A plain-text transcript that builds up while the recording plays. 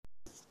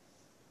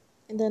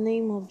In the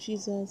name of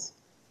Jesus.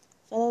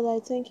 Father, I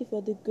thank you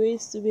for the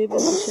grace to be able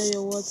to share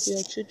your word to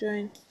your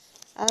children.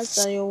 Ask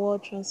that your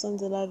word transform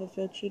the life of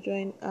your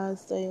children.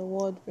 Ask that your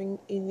word bring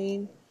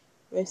healing,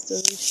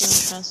 restoration,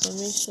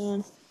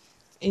 transformation.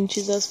 In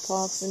Jesus'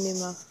 powerful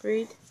name I've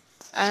prayed.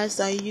 Ask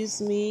that you use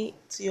me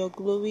to your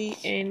glory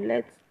and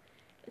let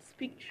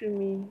speak through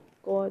me,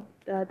 God,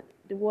 that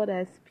the word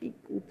I speak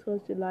will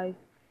touch the life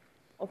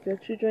of your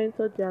children,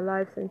 touch their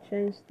lives and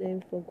change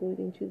them for good.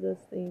 In Jesus'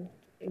 name,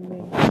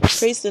 amen.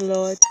 Praise the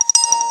Lord.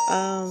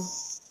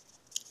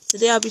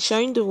 Today I'll be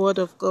sharing the word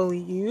of God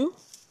with you.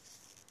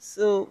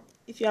 So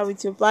if you are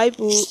with your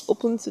Bible,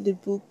 open to the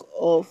book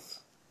of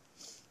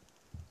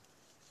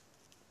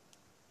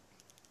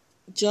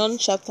John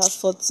chapter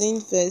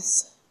 14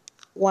 verse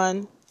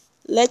 1.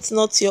 Let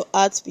not your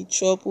heart be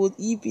troubled.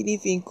 Ye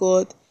believe in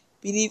God,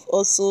 believe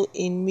also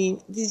in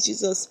me. This is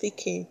Jesus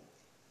speaking.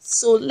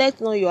 So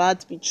let not your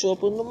heart be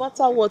troubled. No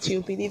matter what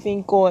you believe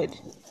in God,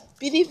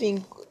 believe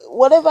in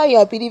whatever you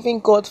are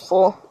believing God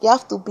for. You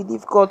have to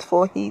believe God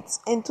for it,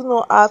 and do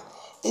not have.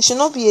 There should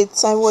not be a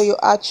time where your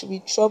heart should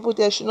be troubled.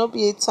 There should not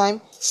be a time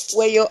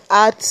where your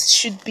heart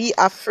should be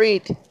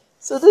afraid.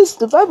 So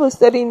the Bible is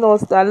telling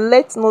us that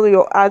let not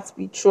your heart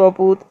be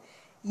troubled.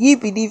 Ye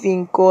believe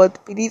in God,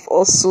 believe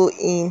also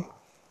in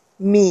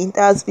me.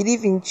 That's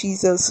believe in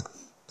Jesus.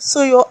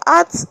 So your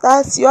heart,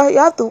 that's you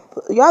have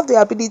the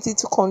ability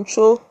to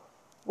control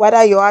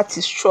whether your heart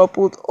is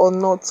troubled or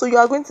not. So you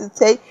are going to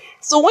say,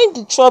 so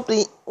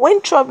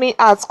when troubling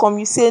hearts come,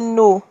 you say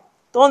no,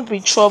 don't be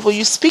troubled.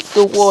 You speak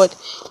the word.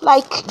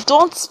 Like,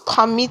 don't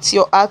permit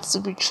your heart to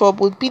be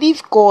troubled.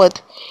 Believe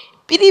God.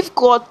 Believe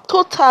God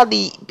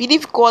totally.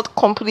 Believe God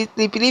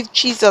completely. Believe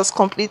Jesus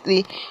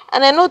completely.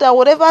 And I know that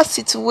whatever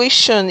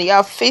situation you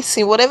are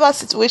facing, whatever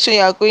situation you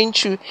are going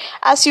through,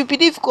 as you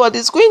believe God,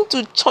 is going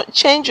to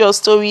change your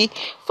story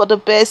for the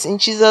best in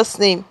Jesus'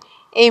 name.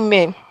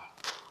 Amen.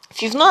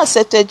 If you've not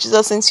accepted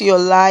Jesus into your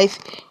life,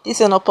 this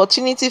is an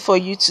opportunity for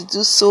you to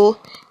do so.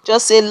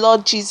 Just say,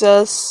 Lord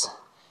Jesus,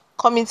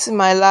 come into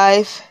my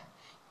life.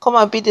 Come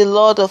and be the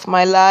Lord of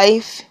my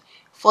life.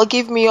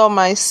 Forgive me all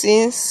my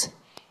sins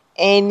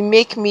and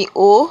make me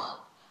whole.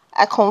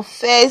 I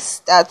confess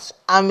that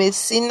I'm a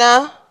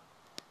sinner.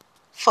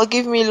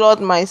 Forgive me, Lord,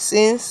 my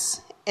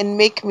sins and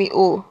make me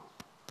whole.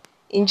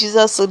 In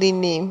Jesus' holy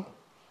name.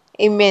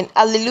 Amen.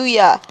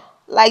 Hallelujah.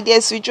 Like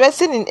there's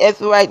rejoicing in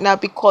heaven right now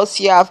because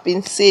you have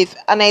been saved.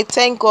 And I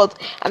thank God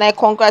and I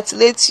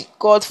congratulate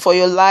God for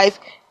your life.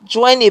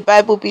 Join a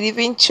Bible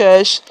believing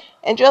church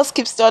and just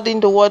keep studying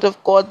the word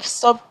of God.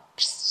 Stop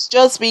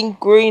just being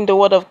growing in the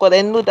word of God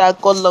and know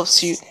that God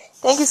loves you.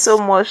 Thank you so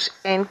much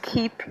and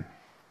keep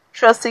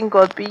trusting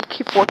God.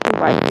 Keep walking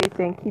by faith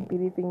and keep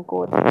believing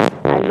God.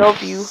 I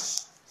love you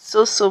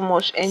so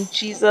much and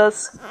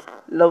Jesus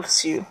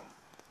loves you.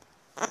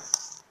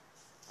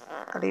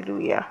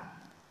 Hallelujah.